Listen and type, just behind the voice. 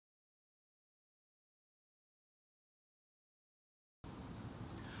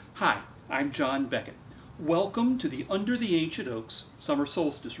Hi, I'm John Beckett. Welcome to the Under the Ancient Oaks Summer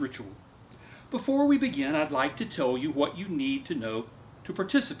Solstice ritual. Before we begin, I'd like to tell you what you need to know to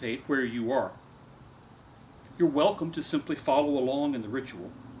participate where you are. You're welcome to simply follow along in the ritual,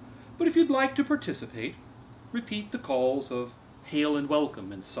 but if you'd like to participate, repeat the calls of hail and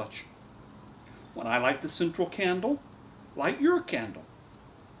welcome and such. When I light the central candle, light your candle.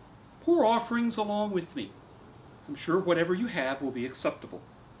 Pour offerings along with me. I'm sure whatever you have will be acceptable,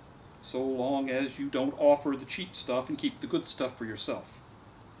 so long as you don't offer the cheap stuff and keep the good stuff for yourself.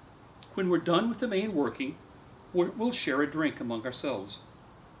 When we're done with the main working, we'll share a drink among ourselves.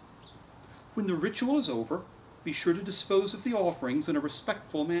 When the ritual is over, be sure to dispose of the offerings in a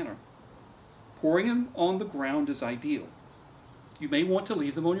respectful manner. Pouring them on the ground is ideal. You may want to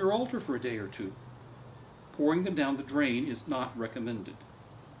leave them on your altar for a day or two. Pouring them down the drain is not recommended.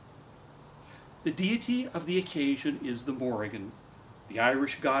 The deity of the occasion is the Morrigan, the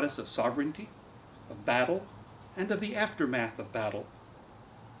Irish goddess of sovereignty, of battle, and of the aftermath of battle.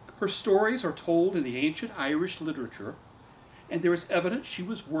 Her stories are told in the ancient Irish literature, and there is evidence she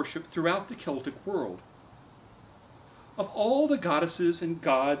was worshipped throughout the Celtic world. Of all the goddesses and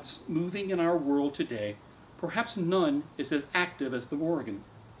gods moving in our world today, perhaps none is as active as the Morrigan.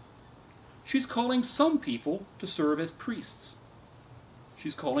 She's calling some people to serve as priests.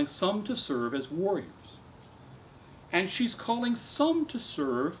 She's calling some to serve as warriors. And she's calling some to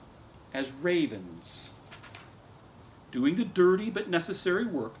serve as ravens, doing the dirty but necessary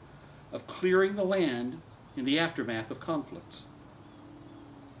work of clearing the land in the aftermath of conflicts.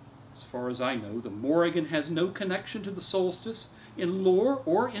 As far as I know, the Morrigan has no connection to the solstice in lore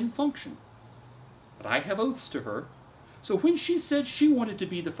or in function. But I have oaths to her, so when she said she wanted to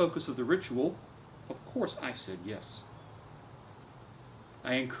be the focus of the ritual, of course I said yes.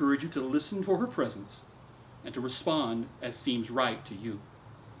 I encourage you to listen for her presence and to respond as seems right to you.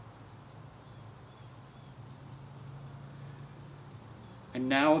 And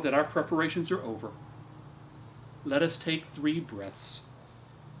now that our preparations are over, let us take 3 breaths,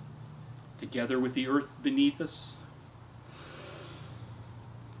 together with the earth beneath us,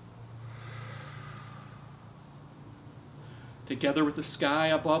 together with the sky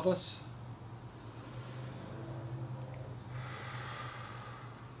above us,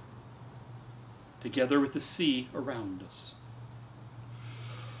 together with the sea around us.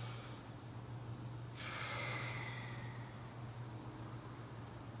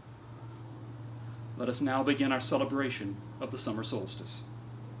 Let us now begin our celebration of the summer solstice.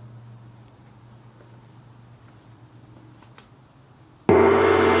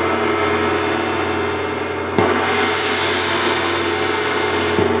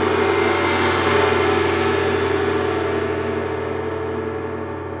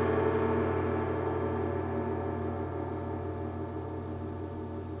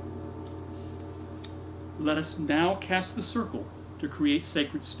 Let us now cast the circle to create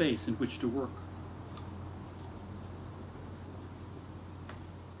sacred space in which to work.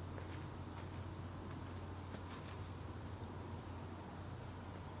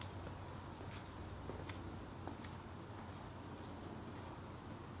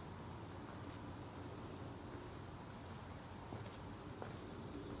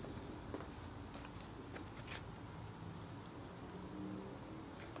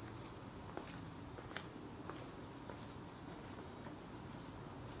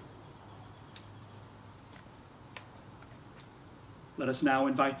 Let us now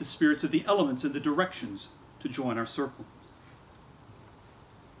invite the spirits of the elements and the directions to join our circle.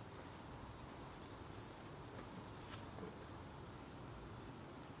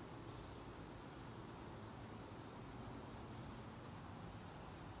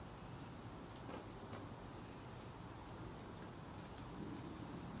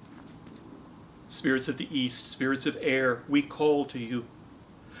 Spirits of the east, spirits of air, we call to you.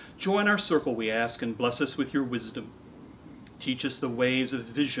 Join our circle, we ask, and bless us with your wisdom. Teach us the ways of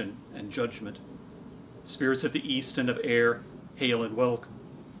vision and judgment. Spirits of the east and of air, hail and welcome.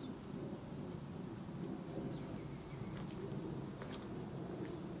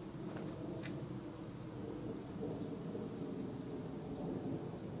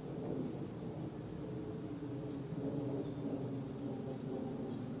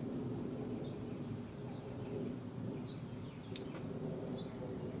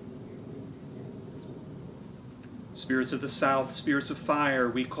 Spirits of the south, spirits of fire,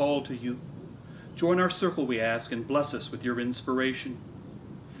 we call to you. Join our circle, we ask, and bless us with your inspiration.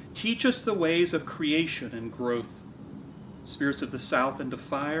 Teach us the ways of creation and growth. Spirits of the south and of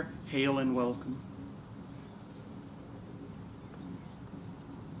fire, hail and welcome.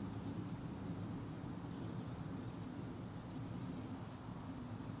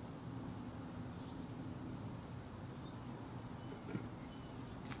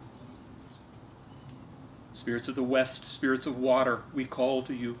 Spirits of the west, spirits of water, we call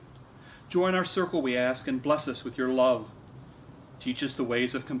to you. Join our circle, we ask, and bless us with your love. Teach us the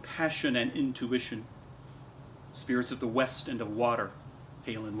ways of compassion and intuition. Spirits of the west and of water,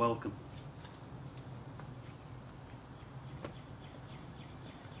 hail and welcome.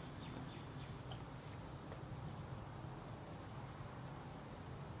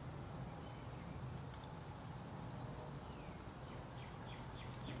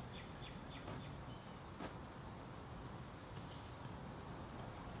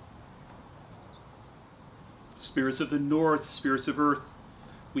 Spirits of the north, spirits of earth,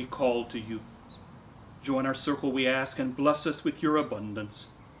 we call to you. Join our circle, we ask, and bless us with your abundance.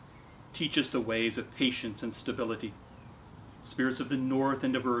 Teach us the ways of patience and stability. Spirits of the north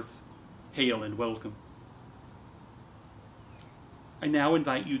and of earth, hail and welcome. I now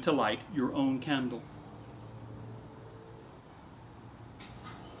invite you to light your own candle.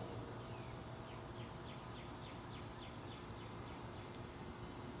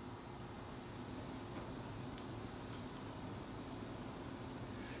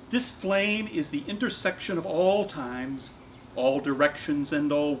 This flame is the intersection of all times, all directions, and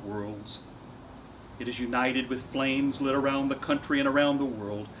all worlds. It is united with flames lit around the country and around the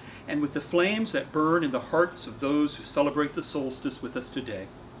world, and with the flames that burn in the hearts of those who celebrate the solstice with us today.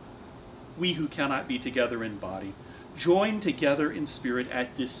 We who cannot be together in body, join together in spirit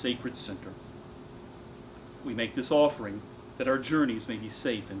at this sacred center. We make this offering that our journeys may be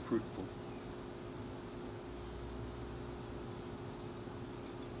safe and fruitful.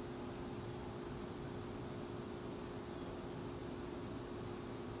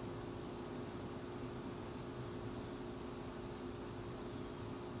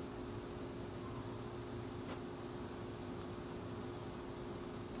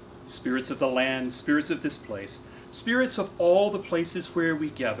 Spirits of the land, spirits of this place, spirits of all the places where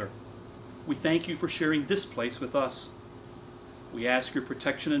we gather, we thank you for sharing this place with us. We ask your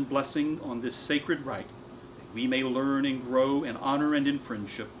protection and blessing on this sacred rite, that we may learn and grow in honor and in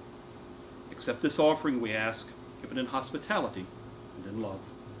friendship. Accept this offering, we ask, given in hospitality and in love.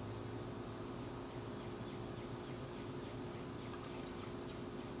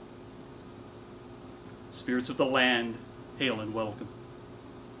 Spirits of the land, hail and welcome.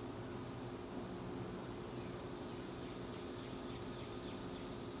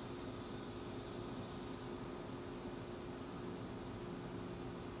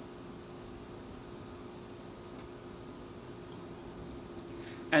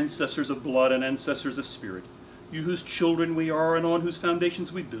 Ancestors of blood and ancestors of spirit, you whose children we are and on whose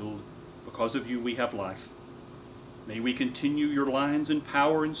foundations we build, because of you we have life. May we continue your lines in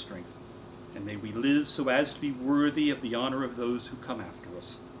power and strength, and may we live so as to be worthy of the honor of those who come after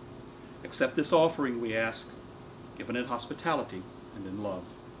us. Accept this offering, we ask, given in hospitality and in love.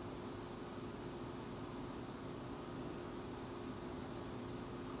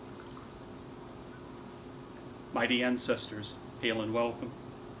 Mighty ancestors, hail and welcome.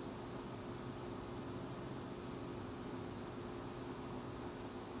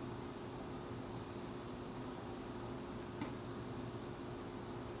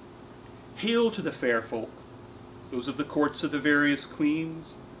 Hail to the fair folk, those of the courts of the various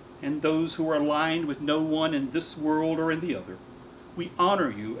queens, and those who are aligned with no one in this world or in the other. We honor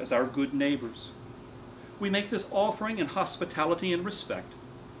you as our good neighbors. We make this offering in hospitality and respect,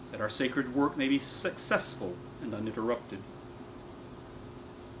 that our sacred work may be successful and uninterrupted.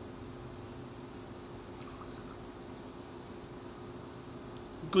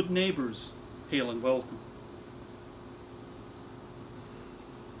 Good neighbors, hail and welcome.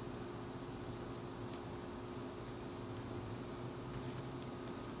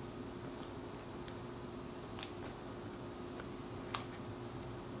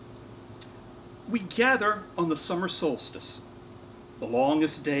 We gather on the summer solstice, the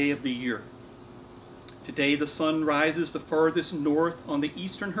longest day of the year. Today the sun rises the farthest north on the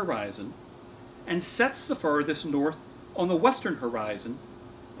eastern horizon and sets the farthest north on the western horizon,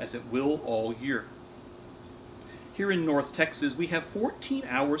 as it will all year. Here in North Texas, we have 14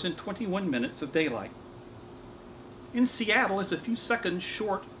 hours and 21 minutes of daylight. In Seattle, it's a few seconds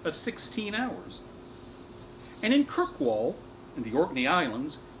short of 16 hours. And in Kirkwall, in the Orkney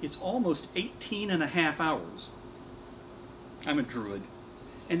Islands, it's almost 18 and a half hours. I'm a Druid,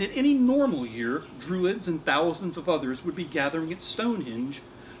 and in any normal year, Druids and thousands of others would be gathering at Stonehenge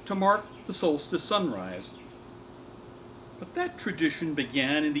to mark the solstice sunrise. But that tradition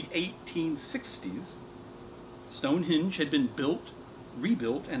began in the 1860s. Stonehenge had been built,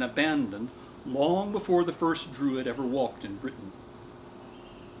 rebuilt, and abandoned long before the first Druid ever walked in Britain.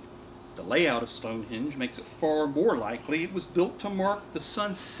 The layout of Stonehenge makes it far more likely it was built to mark the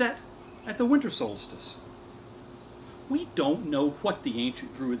sunset at the winter solstice, we don't know what the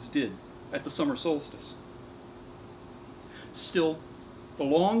ancient Druids did at the summer solstice. Still, the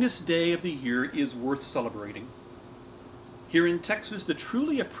longest day of the year is worth celebrating. Here in Texas, the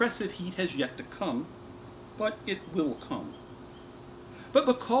truly oppressive heat has yet to come, but it will come. But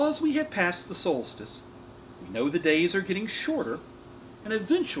because we have passed the solstice, we know the days are getting shorter, and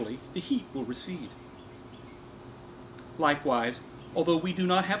eventually the heat will recede. Likewise, although we do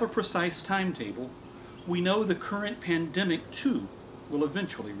not have a precise timetable, we know the current pandemic too will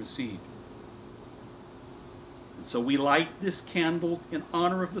eventually recede. And so we light this candle in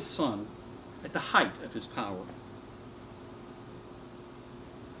honor of the sun at the height of his power.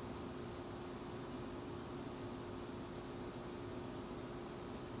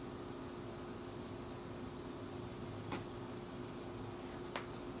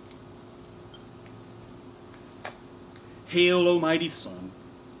 Hail, O mighty sun!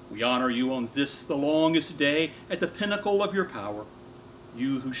 We honor you on this, the longest day, at the pinnacle of your power.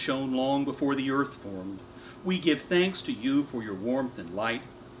 You who shone long before the earth formed. We give thanks to you for your warmth and light,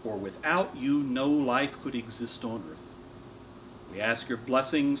 for without you no life could exist on earth. We ask your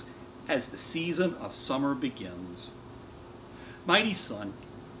blessings as the season of summer begins. Mighty sun,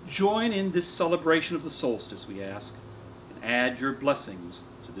 join in this celebration of the solstice, we ask, and add your blessings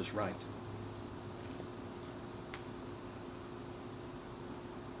to this rite.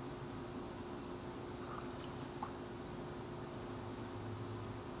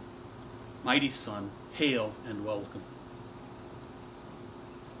 Mighty sun, hail and welcome.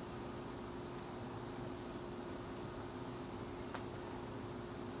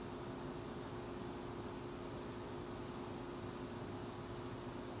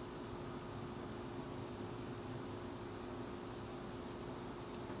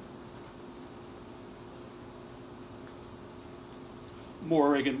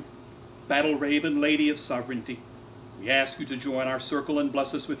 Morrigan, battle raven, lady of sovereignty, we ask you to join our circle and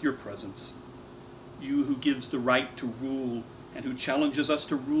bless us with your presence. You who gives the right to rule and who challenges us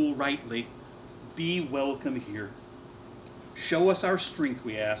to rule rightly, be welcome here. Show us our strength,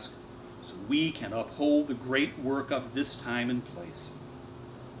 we ask, so we can uphold the great work of this time and place.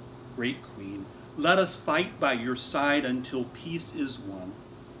 Great Queen, let us fight by your side until peace is won.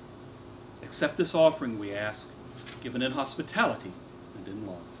 Accept this offering, we ask, given in hospitality and in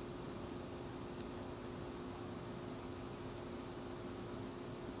love.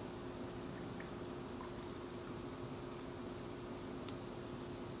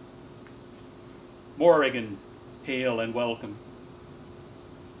 Morrigan, hail and welcome.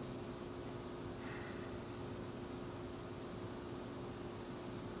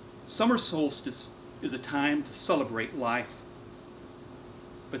 Summer solstice is a time to celebrate life.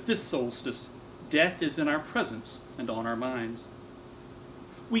 But this solstice, death is in our presence and on our minds.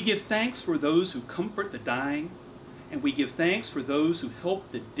 We give thanks for those who comfort the dying, and we give thanks for those who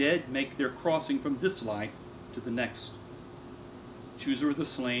help the dead make their crossing from this life to the next. Chooser of the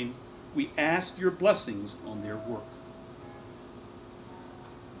slain, we ask your blessings on their work.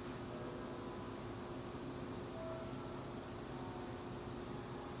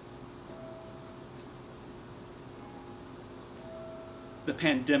 The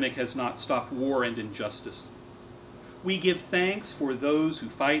pandemic has not stopped war and injustice. We give thanks for those who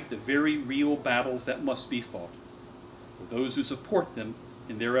fight the very real battles that must be fought, for those who support them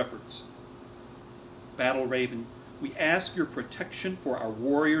in their efforts. Battle Raven, we ask your protection for our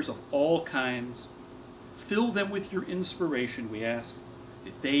warriors of all kinds. Fill them with your inspiration, we ask,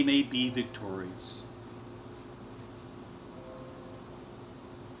 that they may be victorious.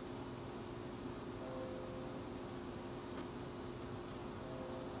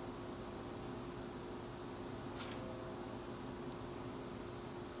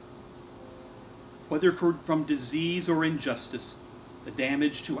 Whether from disease or injustice, the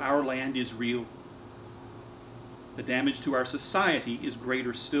damage to our land is real. The damage to our society is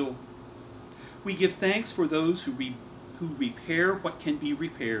greater still. We give thanks for those who repair what can be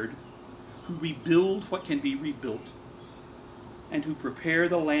repaired, who rebuild what can be rebuilt, and who prepare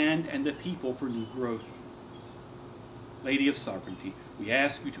the land and the people for new growth. Lady of Sovereignty, we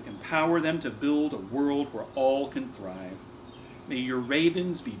ask you to empower them to build a world where all can thrive. May your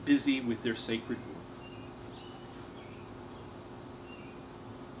ravens be busy with their sacred work.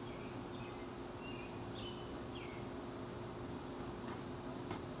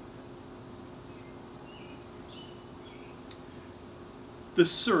 The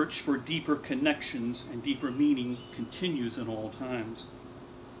search for deeper connections and deeper meaning continues in all times.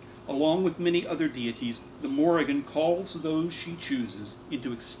 Along with many other deities, the Morrigan calls those she chooses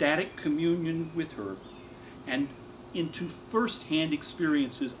into ecstatic communion with her and into first-hand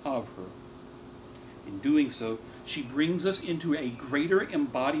experiences of her. In doing so, she brings us into a greater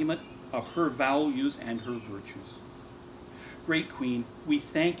embodiment of her values and her virtues. Great Queen, we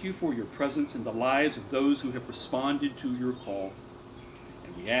thank you for your presence in the lives of those who have responded to your call.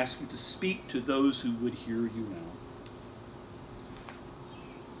 And we ask you to speak to those who would hear you now.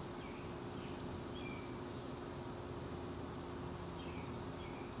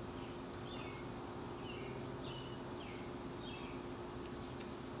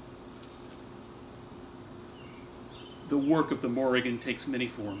 The work of the Morrigan takes many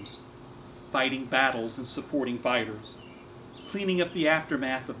forms: fighting battles and supporting fighters, cleaning up the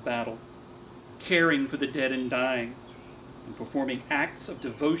aftermath of battle, caring for the dead and dying, and performing acts of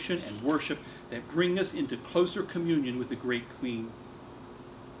devotion and worship that bring us into closer communion with the Great Queen.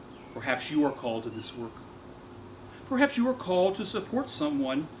 Perhaps you are called to this work. Perhaps you are called to support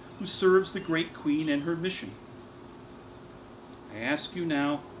someone who serves the Great Queen and her mission. I ask you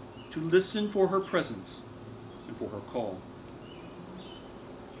now to listen for her presence and for her call.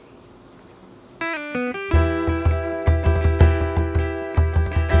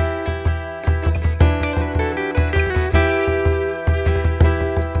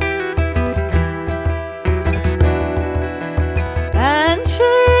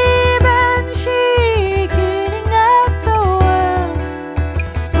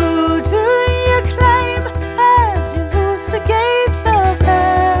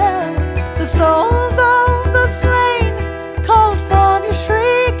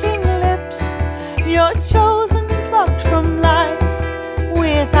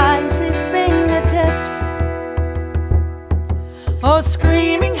 Oh,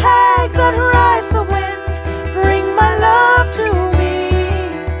 screaming hag that rides the wind, bring my love to me,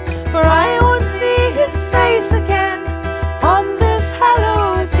 for I would see his face again on this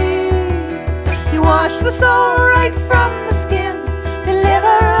Hallows Eve. You wash the soul right from the skin,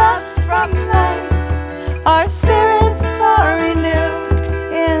 deliver us from life. Our spirits are renewed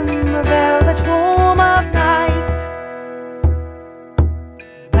in the velvet womb of night.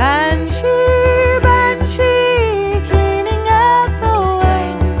 Banshee, banshee, keening at the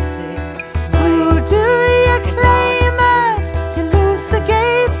wind, who do you claim as you loose the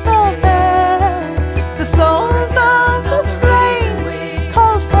gates of hell? The souls of the slain,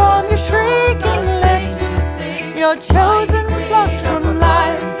 called from your shrieking lips, your chosen plucked from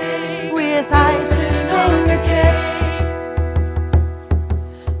life with icy fingertips.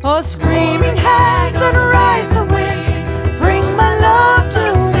 Oh, screaming hag that rides the wind, bring my love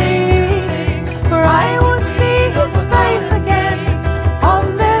to me, for I would see his face again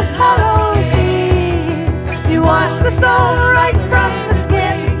on this Hallows Eve. You wash the soul right from the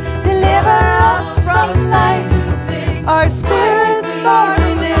skin, deliver us from life. Our spirits are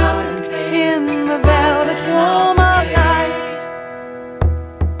renewed in the velvet womb of night.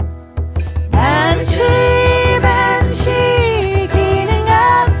 Banshee, banshee, keening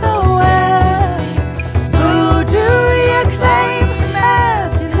at the well, who do you claim as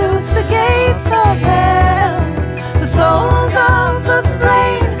you loose the gates of hell? The souls of the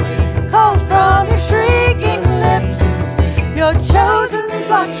slain, called from your shrieking lips, your chosen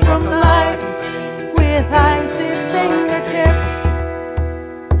plucked from life with icy fingertips.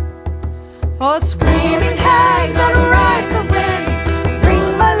 Oh, screaming hag that rides the wind, bring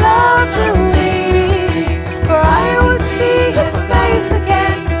my love to me, for I would see his face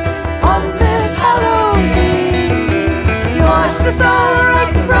again on this Hallows Eve. You wash the soul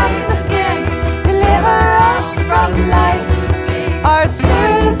right from the skin, deliver us from life. Our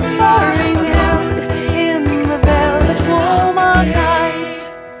spirits are renewed in the velvet womb of night.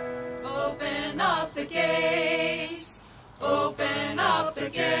 Open up the gates, open up the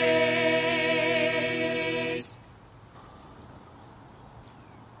gates.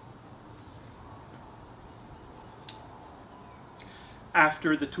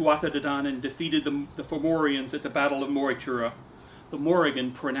 After the Tuatha De Danann defeated the Fomorians at the Battle of Morrigan, the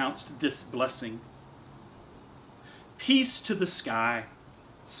Morrigan pronounced this blessing: peace to the sky,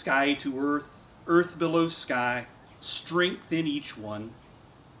 sky to earth, earth below sky, strength in each one,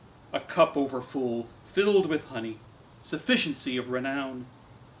 a cup overfull, filled with honey, sufficiency of renown,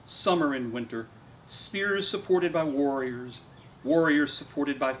 summer and winter, spears supported by warriors, warriors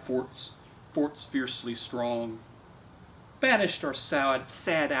supported by forts, forts fiercely strong. Banished our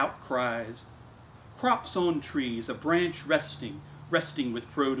sad outcries, crops on trees, a branch resting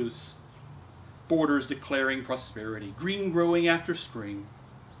with produce, borders declaring prosperity, green growing after spring,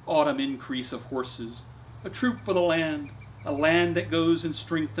 autumn increase of horses, a troop for the land, a land that goes in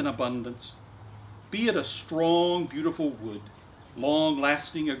strength and abundance. Be it a strong, beautiful wood,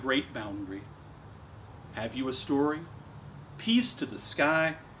 long-lasting a great boundary. Have you a story? Peace to the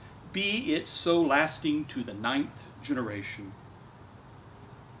sky, be it so lasting to the 9th generation.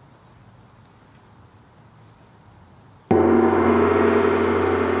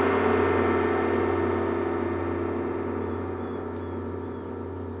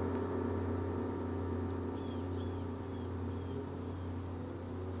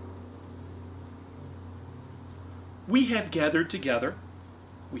 We have gathered together,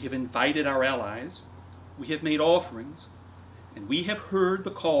 we have invited our allies, we have made offerings, and we have heard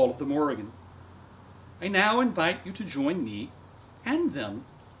the call of the Morrigan. I now invite you to join me and them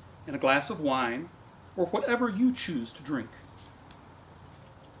in a glass of wine or whatever you choose to drink.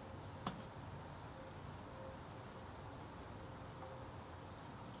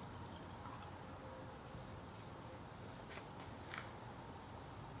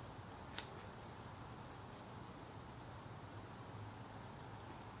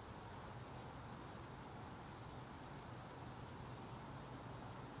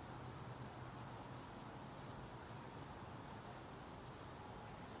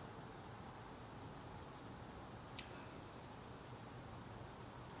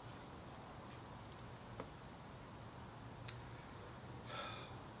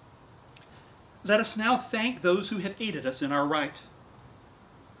 Let us now thank those who have aided us in our right.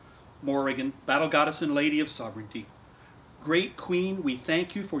 Morrigan, battle goddess and lady of sovereignty, great queen, we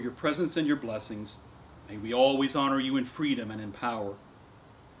thank you for your presence and your blessings. May we always honor you in freedom and in power.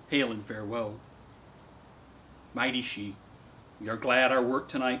 Hail and farewell. Mighty she, we are glad our work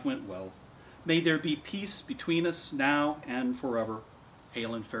tonight went well. May there be peace between us now and forever.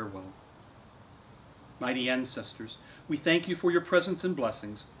 Hail and farewell. Mighty ancestors, we thank you for your presence and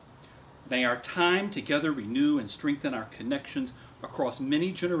blessings. May our time together renew and strengthen our connections across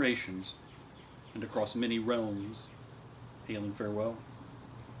many generations and across many realms. Hail and farewell.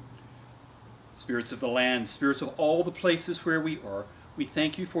 Spirits of the land, spirits of all the places where we are, we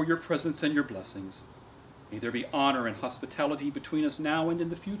thank you for your presence and your blessings. May there be honor and hospitality between us now and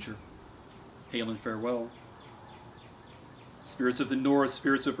in the future. Hail and farewell. Spirits of the north,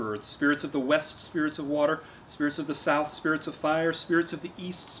 spirits of earth, spirits of the west, spirits of water, spirits of the south, spirits of fire, spirits of the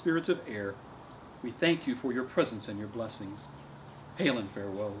east, spirits of air, we thank you for your presence and your blessings. Hail and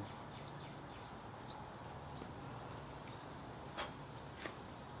farewell.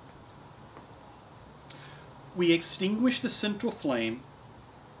 We extinguish the central flame,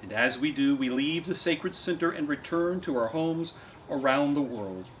 and as we do, we leave the sacred center and return to our homes around the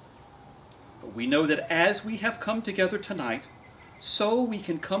world. But we know that as we have come together tonight, so we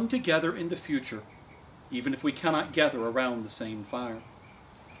can come together in the future, even if we cannot gather around the same fire.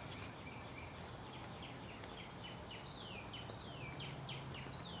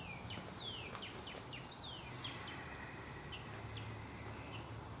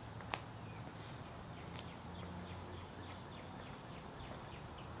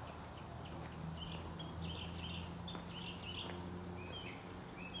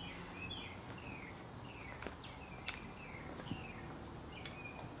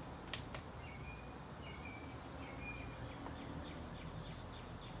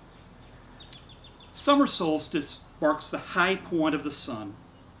 Summer solstice marks the high point of the sun.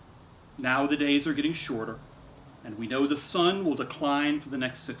 Now the days are getting shorter, and we know the sun will decline for the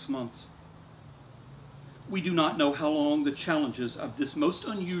next 6 months. We do not know how long the challenges of this most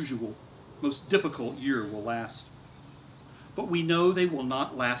unusual, most difficult year will last. But we know they will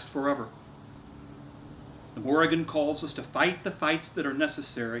not last forever. The Morrigan calls us to fight the fights that are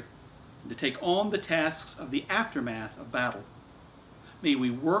necessary and to take on the tasks of the aftermath of battle. May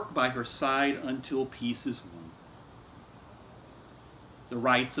we work by her side until peace is won. The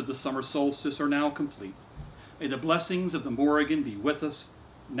rites of the summer solstice are now complete. May the blessings of the Morrigan be with us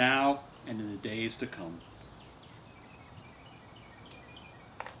now and in the days to come.